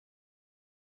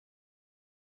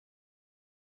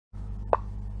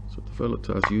So developed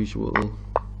as usual.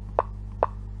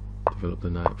 Develop the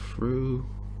knight through.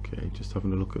 Okay, just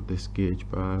having a look at this gauge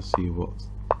bar, see what's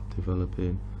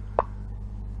developing.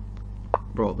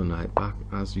 Brought the knight back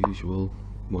as usual.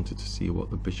 Wanted to see what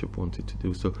the bishop wanted to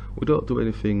do. So we don't do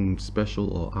anything special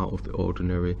or out of the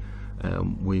ordinary.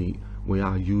 We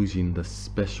are using the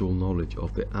special knowledge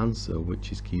of the answer,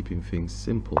 which is keeping things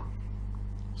simple.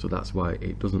 So that's why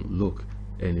it doesn't look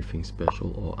anything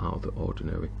special or out of the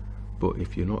ordinary. But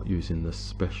if you're not using the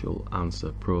special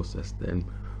answer process, then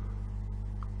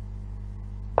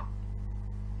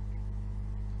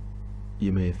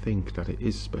you may think that it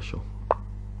is special.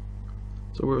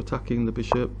 So we're attacking the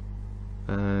bishop,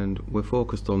 and we're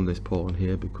focused on this pawn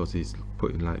here because he's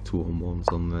putting like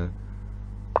 2-on-1s on there.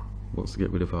 Wants to get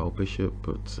rid of our bishop,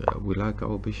 but we like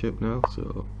our bishop now,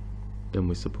 so then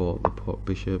we support the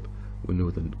bishop. We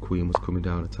knew the queen was coming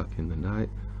down attacking the knight,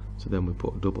 so then we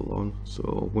put a double on.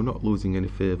 So we're not losing any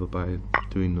favour by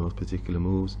doing those particular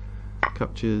moves.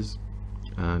 Captures,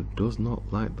 and does not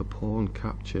like the pawn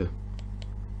capture.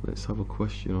 Let's have a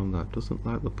question on that. Doesn't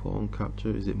like the pawn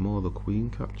capture. Is it more the queen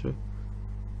capture?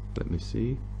 Let me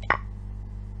see.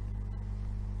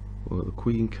 Well, the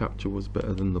queen capture was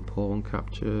better than the pawn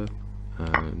capture,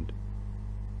 and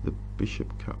the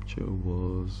bishop capture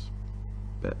was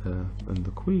better than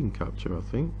the queen capture, I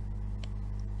think.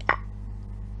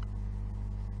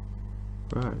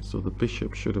 Right, so the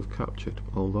bishop should have captured,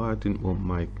 although I didn't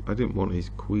want his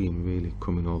queen really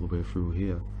coming all the way through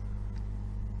here.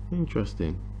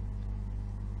 Interesting.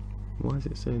 Why is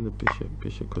it saying the bishop?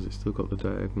 Bishop, because it's still got the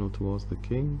diagonal towards the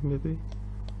king, maybe?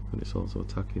 And it's also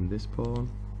attacking this pawn.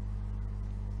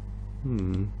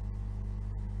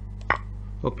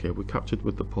 Okay, we captured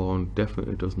with the pawn.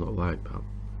 Definitely does not like that.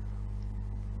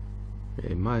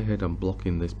 In my head, I'm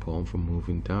blocking this pawn from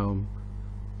moving down.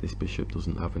 This bishop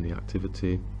doesn't have any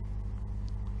activity.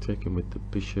 Taking with the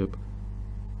bishop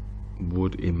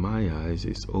would, in my eyes,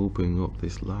 it's opening up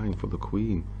this line for the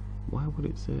queen. Why would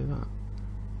it say that?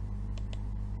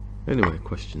 Anyway,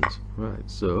 questions. Right,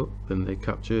 so then they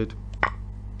captured,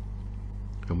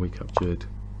 and we captured.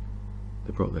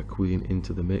 They brought their queen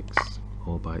into the mix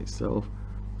all by itself.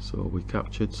 So we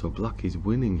captured, so black is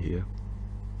winning here.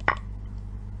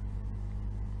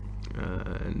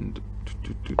 And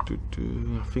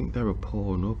I think they're a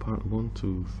pawn up. 1,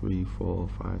 2, 3, 4,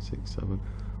 5, 6, 7.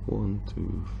 1,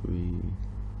 2, 3,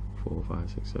 4, 5,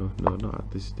 6, 7. No, not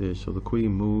at this stage. So the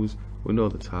queen moves. We know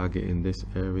the target in this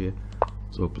area.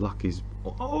 So black is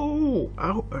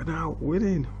out and out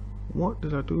winning. What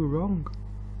did I do wrong?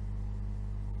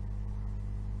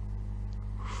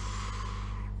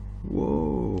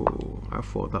 Whoa, I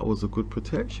thought that was a good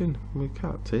protection. We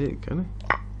can't take, can it?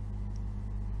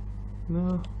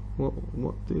 No,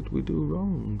 what did we do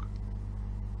wrong?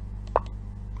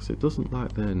 Because it doesn't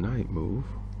like their knight move.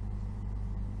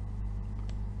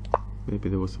 Maybe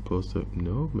they were supposed to,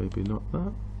 no, maybe not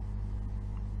that.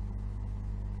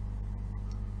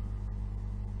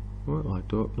 Well, I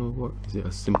don't know. What is it?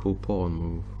 A simple pawn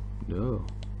move? No.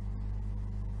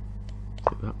 Is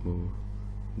it that move?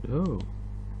 No.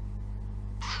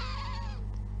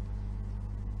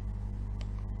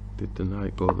 Did the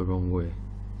knight go the wrong way?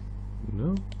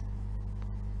 No.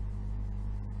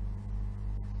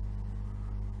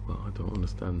 Well, I don't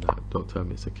understand that. Don't tell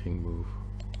me it's a king move.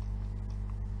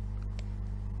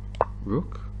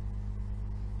 Rook?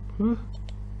 Huh?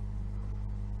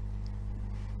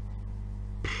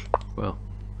 Well,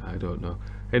 I don't know.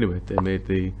 Anyway, they made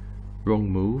the wrong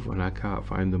move, and I can't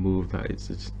find the move that it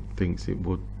thinks it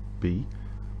would be.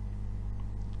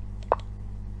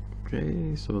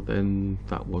 Okay, so then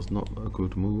that was not a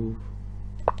good move.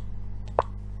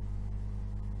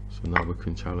 So now we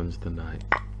can challenge the knight.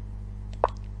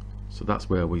 So that's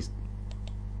where we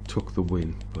took the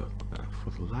win. But for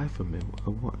the life of me,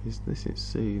 what is this it's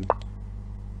saying?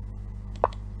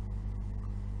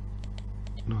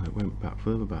 No, it went back,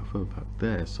 further back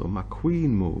there. So my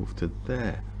queen moved to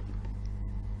there.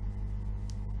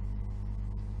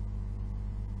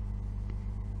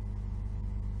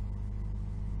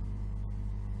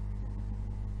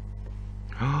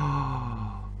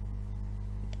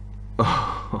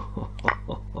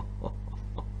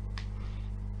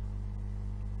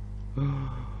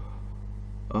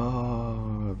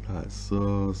 Oh, that's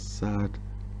so sad.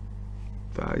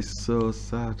 That is so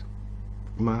sad.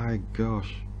 My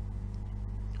gosh.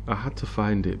 I had to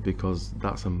find it because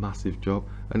that's a massive job,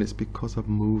 and it's because I've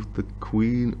moved the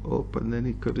queen up, and then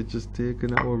he could have just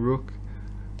taken our rook,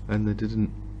 and they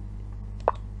didn't.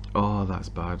 Oh, that's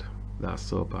bad. That's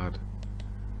so bad.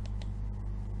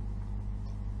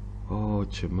 Oh,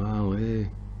 Jamal, eh?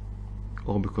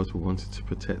 All because we wanted to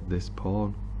protect this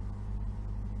pawn.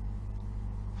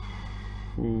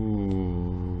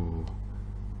 Ooh.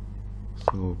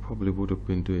 So probably would have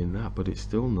been doing that, but it's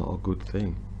still not a good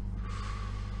thing.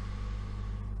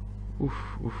 Oof,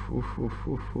 oof, oof, oof,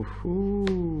 oof, oof,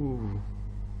 ooh.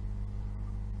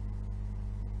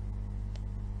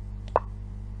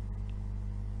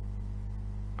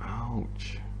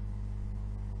 Ouch.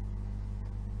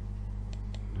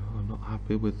 No, not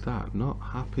happy with that. Not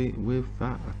happy with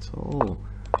that at all.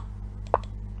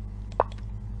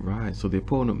 Right, so the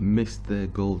opponent missed their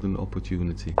golden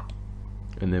opportunity.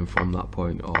 And then from that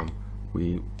point on,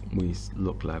 we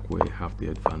look like we have the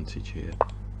advantage here.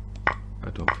 I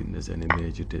don't think there's any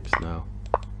major dips now.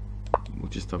 We'll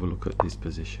just have a look at this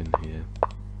position here.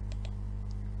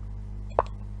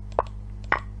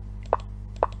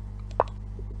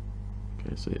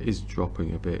 Okay, so it is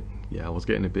dropping a bit. Yeah, I was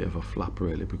getting a bit of a flap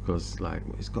really, because like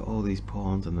it's got all these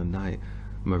pawns and the knight.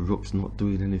 My rook's not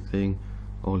doing anything.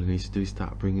 All he needs to do is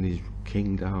start bringing his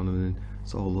king down, and then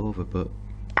it's all over. But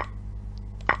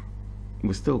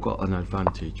we've still got an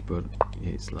advantage, but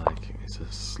it's like it's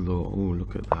a slow. Oh,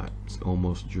 look at that! It's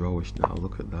almost drawish now.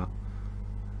 Look at that.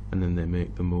 And then they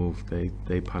make the move.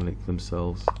 They panic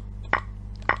themselves.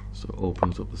 So it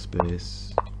opens up the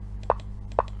space.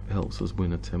 Helps us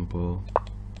win a tempo.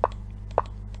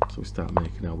 So we start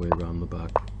making our way around the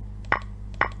back.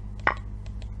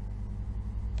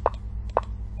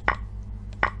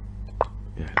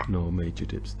 Yeah, no major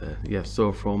dips there. Yeah,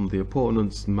 so from the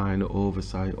opponent's minor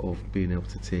oversight of being able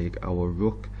to take our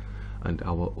rook, and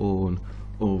our own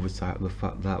oversight of the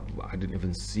fact that I didn't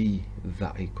even see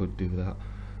that he could do that.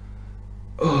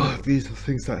 Oh, these are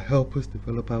things that help us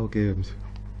develop our games.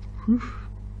 Whew.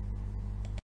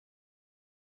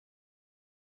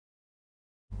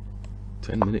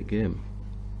 10-minute game.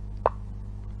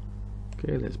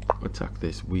 Okay, let's attack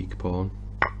this weak pawn.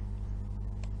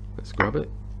 Let's grab it.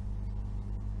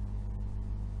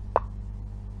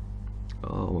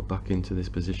 Oh, we're back into this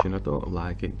position. I don't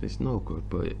like it. It's no good,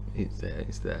 but it's there.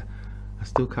 It's there. I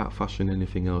still can't fashion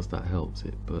anything else that helps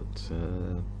it, but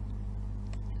so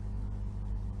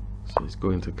it's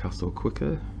going to castle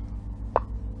quicker.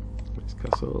 Let's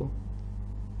castle.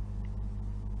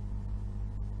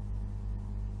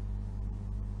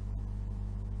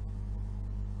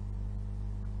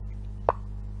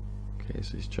 Okay,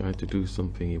 so he's trying to do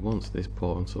something. He wants this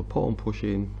pawn, so pawn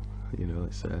pushing. You know,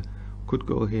 it's could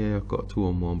go here. I've got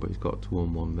 2-on-1, but he's got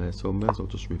 2-on-1 there, so I may as well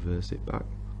just reverse it back.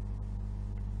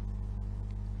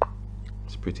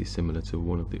 It's pretty similar to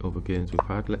one of the other games we've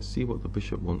had. Let's see what the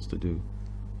bishop wants to do.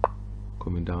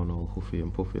 Coming down all huffy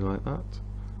and puffy like that.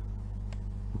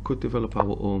 We could develop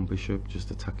our own bishop,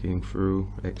 just attacking through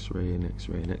X-ray and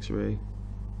X-ray and X-ray.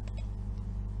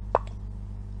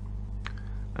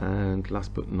 And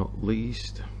last but not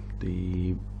least,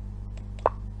 the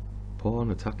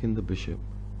pawn attacking the bishop.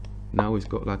 Now he's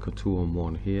got like a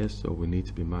 2-on-1 here, so we need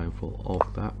to be mindful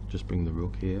of that. Just bring the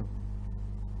rook here.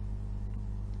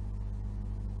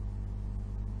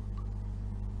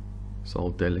 It's all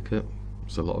delicate.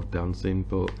 It's a lot of dancing,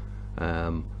 but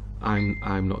I'm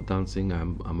not dancing.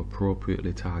 I'm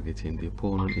appropriately targeting. The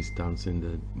opponent is dancing,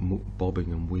 the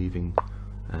bobbing and weaving,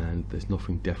 and there's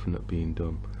nothing definite being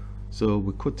done. So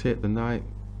we could take the knight.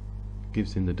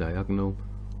 Gives him the diagonal.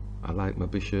 I like my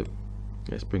bishop.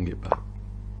 Let's bring it back.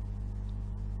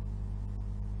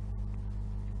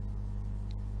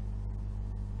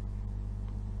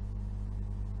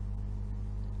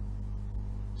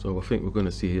 So I think we're going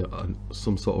to see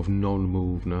some sort of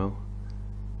non-move now.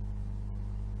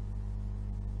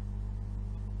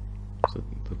 So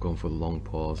they've gone for the long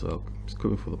pause. Oh, he's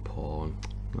coming for the pawn.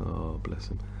 Oh, bless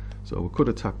him. So we could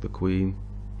attack the queen.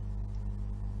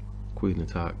 Queen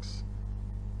attacks.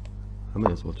 I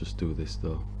may as well just do this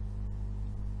though.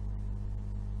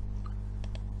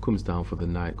 Comes down for the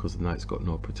knight because the knight's got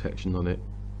no protection on it.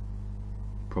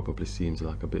 Probably seems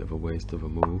like a bit of a waste of a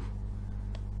move.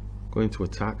 Going to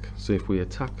attack. So if we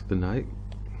attack the knight,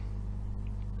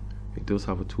 it does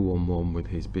have a 2-on-1 with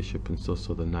his bishop and stuff,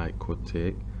 so the knight could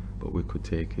take, but we could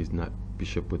take his knight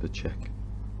bishop with a check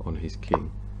on his king.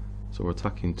 So we're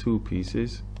attacking two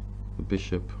pieces, the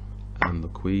bishop and the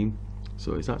queen.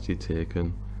 So it's actually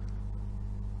taken.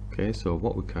 Okay, so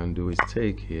what we can do is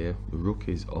take here. The rook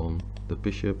is on the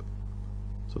bishop,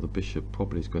 so the bishop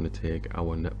probably is going to take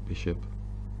our net bishop.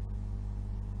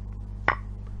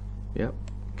 Yep.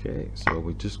 Okay, so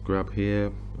we just grab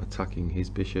here, attacking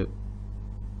his bishop.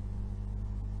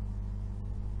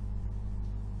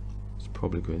 It's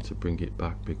probably going to bring it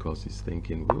back because he's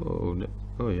thinking, whoa, no.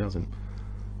 Oh, he hasn't.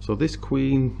 So this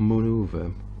queen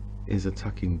maneuver is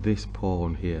attacking this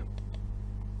pawn here.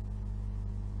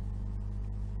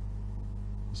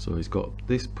 So he's got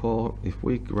this pawn. If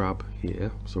we grab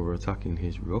here, so we're attacking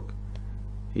his rook,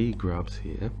 he grabs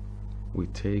here, we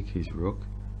take his rook,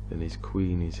 then his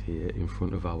queen is here in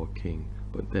front of our king,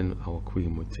 but then our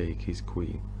queen would take his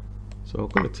queen. So I'm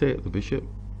going to take the bishop.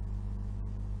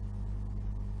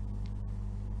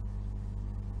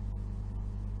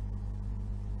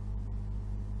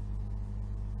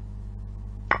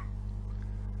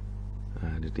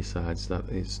 And it decides that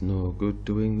it's no good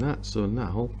doing that, so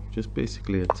now just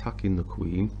basically attacking the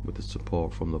queen with the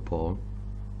support from the pawn.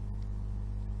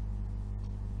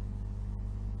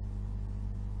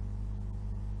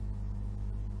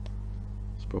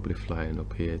 It's probably flying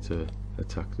up here to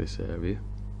attack this area.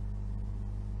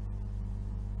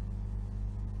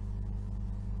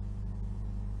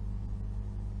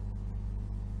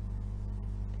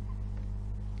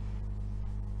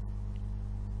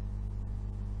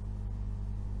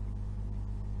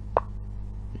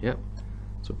 Yep,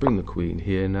 so bring the queen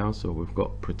here now, so we've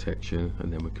got protection,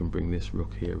 and then we can bring this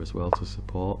rook here as well to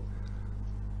support,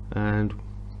 and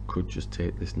could just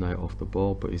take this knight off the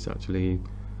board, but he's actually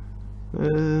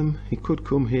he could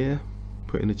come here,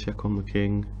 putting a check on the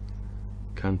king,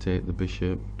 can take the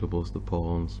bishop, doubles the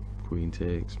pawns, queen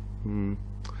takes. Am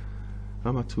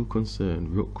I too concerned?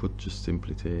 Rook could just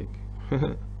simply take.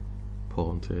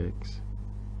 Pawn takes.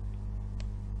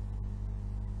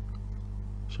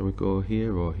 Shall we go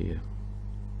here or here?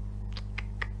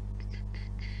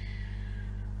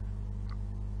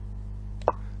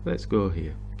 Let's go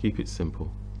here. Keep it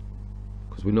simple,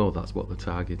 because we know that's what they're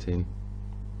targeting.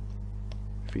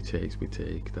 If he takes, we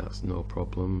take. That's no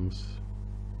problems.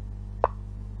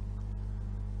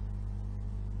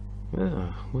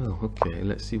 Ah, well, okay.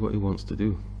 Let's see what he wants to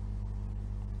do.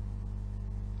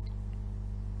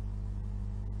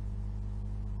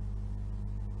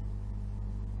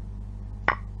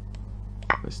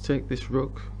 Let's take this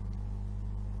rook.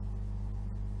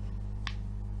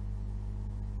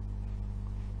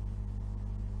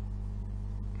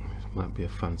 This might be a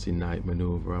fancy knight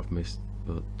maneuver I've missed,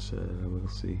 but we'll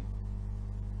see.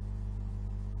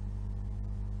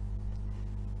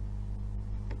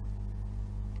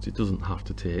 So it doesn't have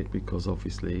to take, because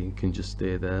obviously he can just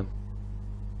stay there.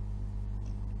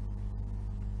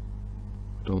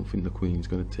 I don't think the queen's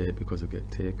going to take because it'll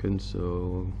get taken,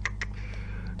 so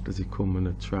does he come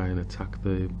and try and attack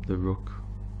the rook?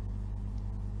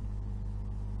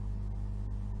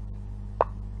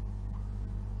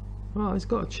 Oh, he's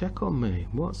got a check on me.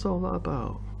 What's all that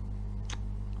about?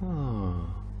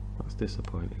 Oh, that's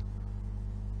disappointing.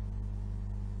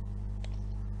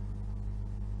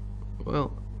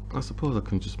 Well, I suppose I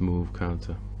can just move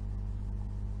counter.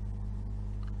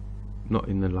 Not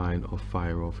in the line of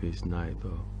fire of his knight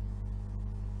though.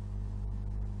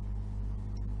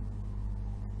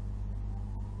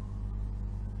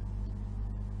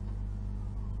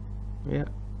 Yeah.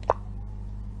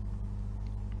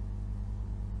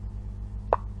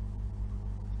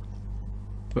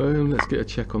 Let's get a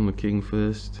check on the king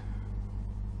first,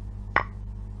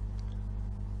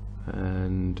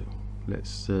 and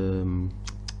let's if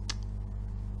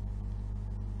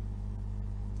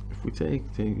we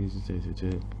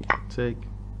take.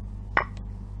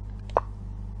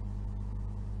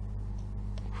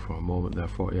 For a moment there I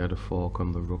thought he had a fork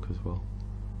on the rook as well,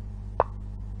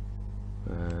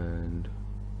 and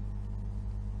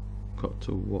got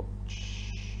to watch.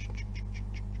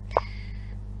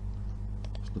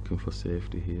 Looking for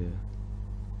safety here.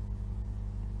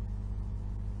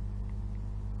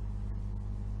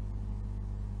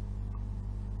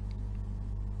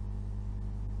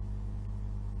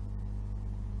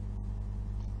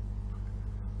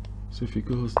 So if he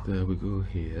goes there, we go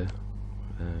here.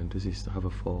 And does he have a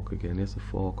fork again? He has a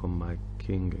fork on my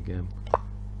king again.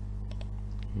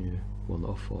 Yeah, well,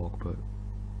 not a fork, but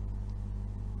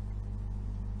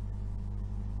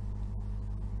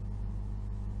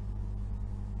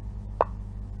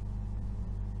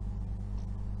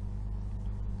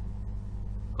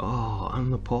oh,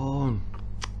 and the pawn.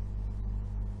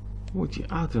 Would you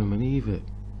Adam and Eve it?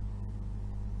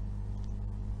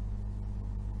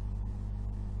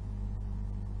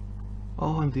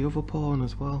 Oh, and the other pawn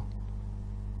as well.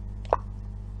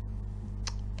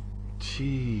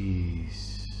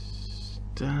 Jeez.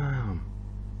 Damn.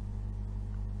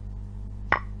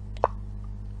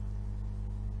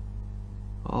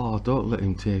 Oh, don't let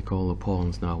him take all the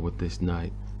pawns now with this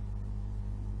knight.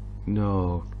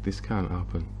 No, this can't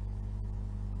happen.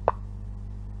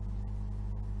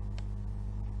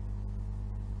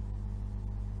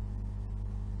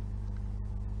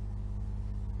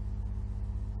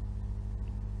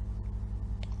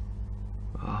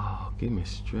 Oh, give me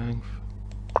strength.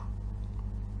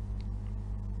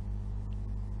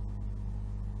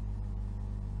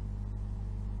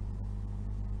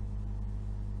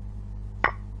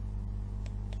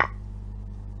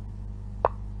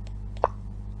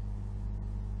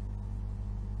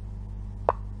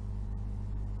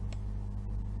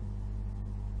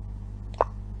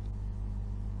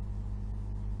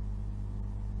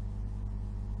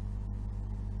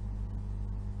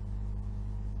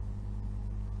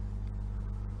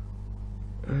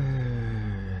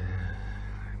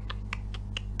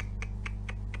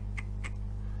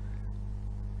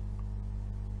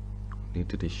 need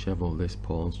to dishevel this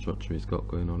pawn structure he's got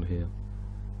going on here.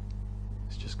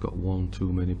 It's just got one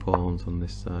too many pawns on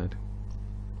this side.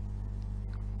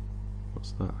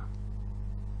 What's that?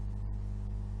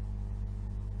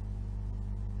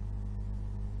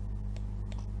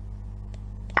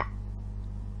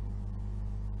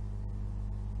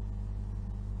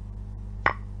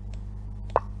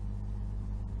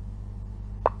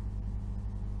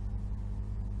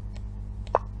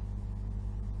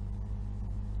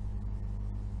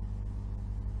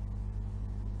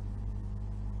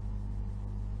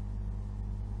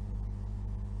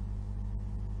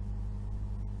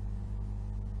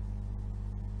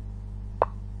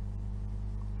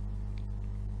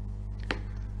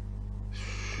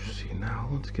 Now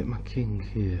I want to get my king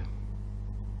here.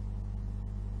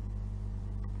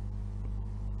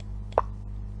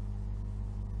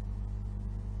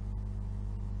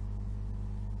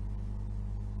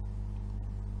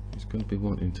 He's going to be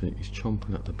wanting to, he's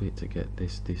chomping at the bit to get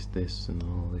this and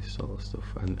all this sort of stuff,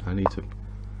 and I need to,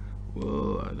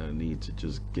 whoa, and I need to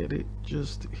just get it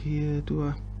just here, do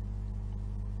I?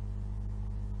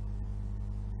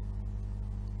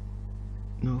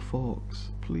 No forks,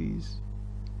 please.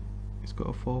 It's got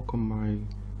a fork on my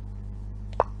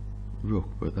rook,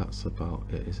 but that's about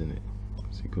it, isn't it?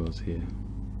 So it goes here,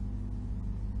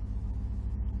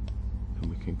 and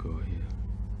we can go here.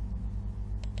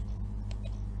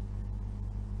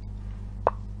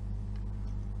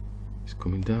 It's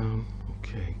coming down.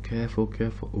 Okay, careful,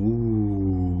 careful.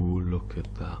 Ooh, look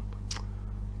at that.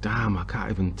 Damn, I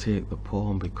can't even take the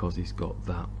pawn because he's got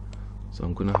that. So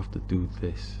I'm gonna have to do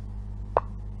this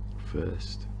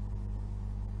first.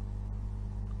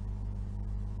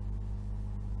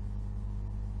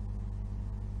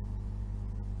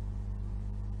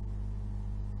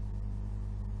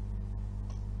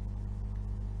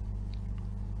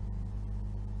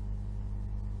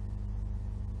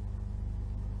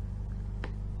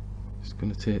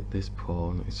 Going to take this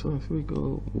pawn, so if we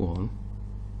go one,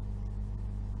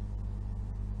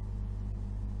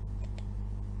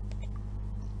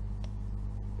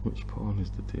 which pawn is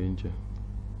the danger?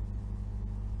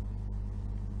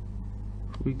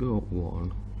 If we go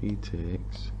one, he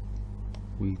takes,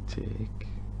 we take.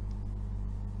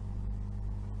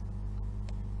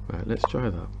 Right, let's try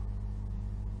that.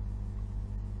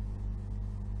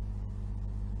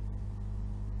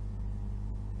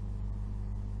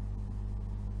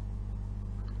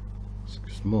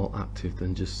 It's more active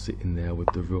than just sitting there with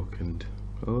the rook, and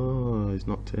oh, he's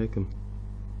not taken.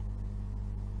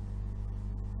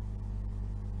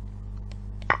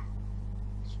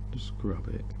 Let's just grab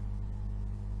it.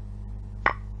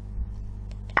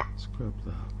 Let's grab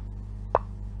that.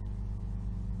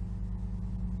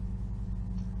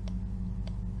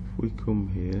 If we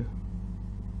come here,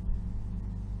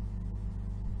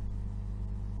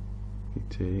 he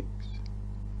takes.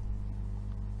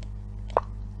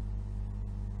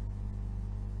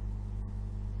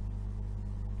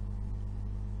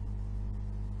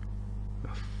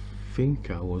 I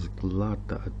think I was glad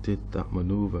that I did that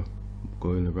maneuver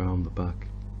going around the back.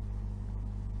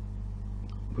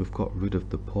 We've got rid of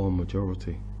the pawn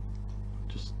majority.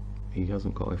 Just, he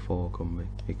hasn't got a fork on me.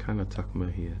 He can attack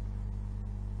me here.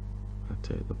 I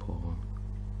take the pawn.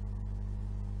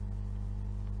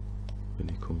 Then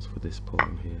he comes for this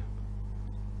pawn here.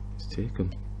 It's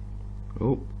taken.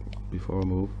 Oh, before I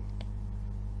move.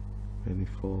 Any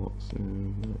forks?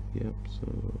 Yep,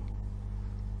 so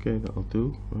okay, that'll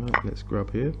do. Right, let's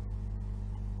grab here.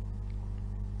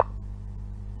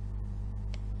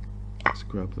 Let's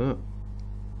grab that.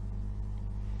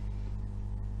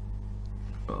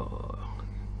 Oh,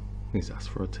 he's asked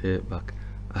for a take back.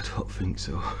 I don't think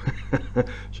so.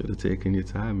 Should have taken your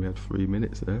time. We had 3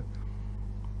 minutes there.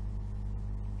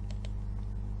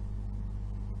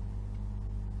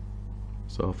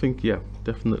 So I think, yeah,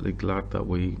 definitely glad that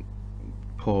we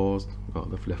paused. Oh,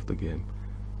 they've left the game.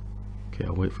 Okay,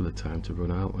 I'll wait for the time to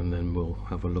run out and then we'll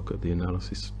have a look at the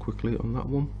analysis quickly on that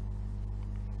one.